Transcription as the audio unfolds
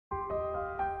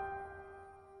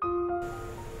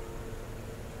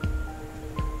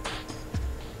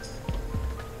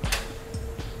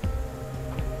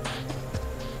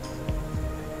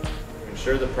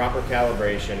ensure the proper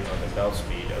calibration on the belt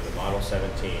speed of the Model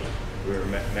 17, we will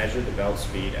measure the belt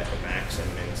speed at the max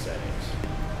and min settings.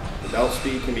 The belt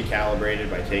speed can be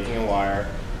calibrated by taking a wire,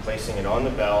 placing it on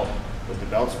the belt, with the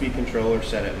belt speed controller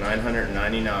set at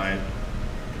 999.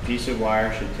 The piece of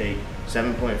wire should take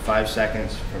 7.5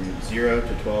 seconds from 0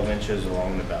 to 12 inches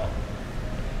along the belt.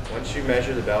 Once you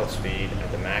measure the belt speed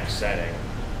at the max setting,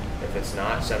 if it's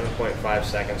not 7.5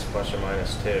 seconds plus or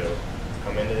minus 2,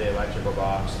 come into the electrical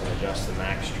box and adjust the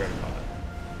max trim pot.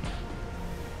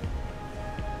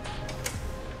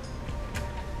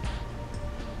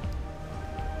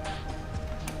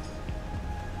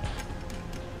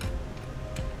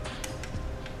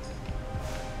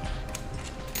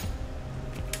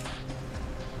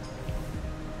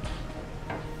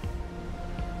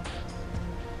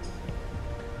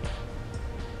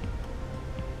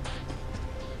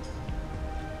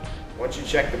 Once you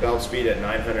check the belt speed at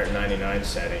 999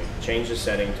 setting, change the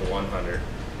setting to 100.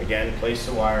 Again, place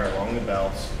the wire along the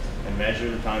belts and measure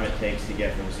the time it takes to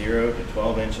get from 0 to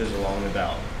 12 inches along the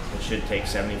belt, which should take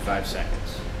 75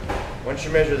 seconds. Once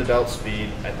you measure the belt speed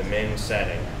at the min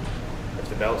setting, if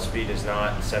the belt speed is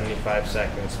not 75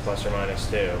 seconds plus or minus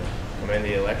 2, come in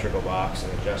the electrical box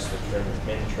and adjust the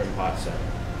min trim pot setting.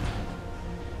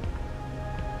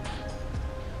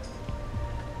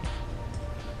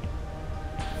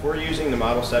 Before using the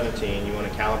Model 17, you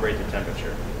want to calibrate the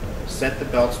temperature. Set the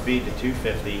belt speed to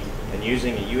 250 and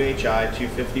using a UHI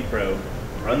 250 probe,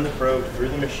 run the probe through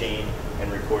the machine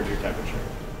and record your temperature.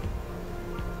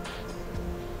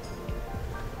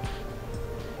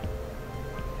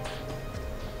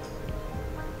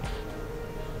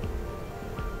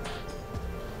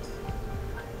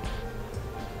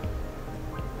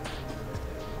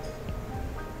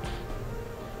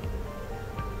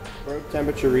 Probe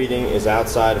temperature reading is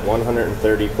outside of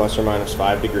 130 plus or minus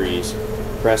 5 degrees.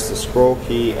 Press the scroll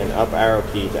key and up arrow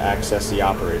key to access the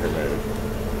operator mode.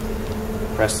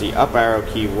 Press the up arrow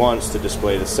key once to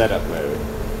display the setup mode.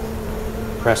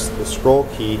 Press the scroll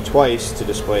key twice to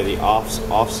display the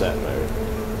offset mode.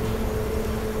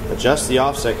 Adjust the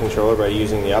offset controller by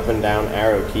using the up and down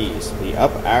arrow keys. The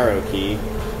up arrow key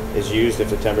is used if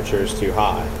the temperature is too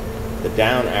high. The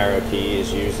down arrow key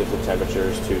is used if the temperature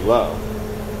is too low.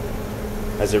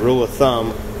 As a rule of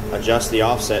thumb, adjust the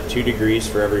offset 2 degrees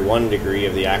for every 1 degree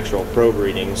of the actual probe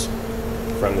readings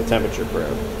from the temperature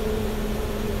probe.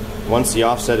 Once the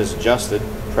offset is adjusted,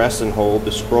 press and hold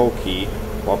the scroll key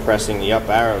while pressing the up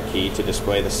arrow key to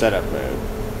display the setup mode.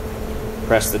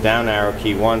 Press the down arrow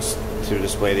key once to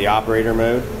display the operator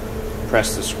mode.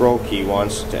 Press the scroll key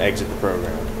once to exit the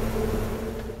program.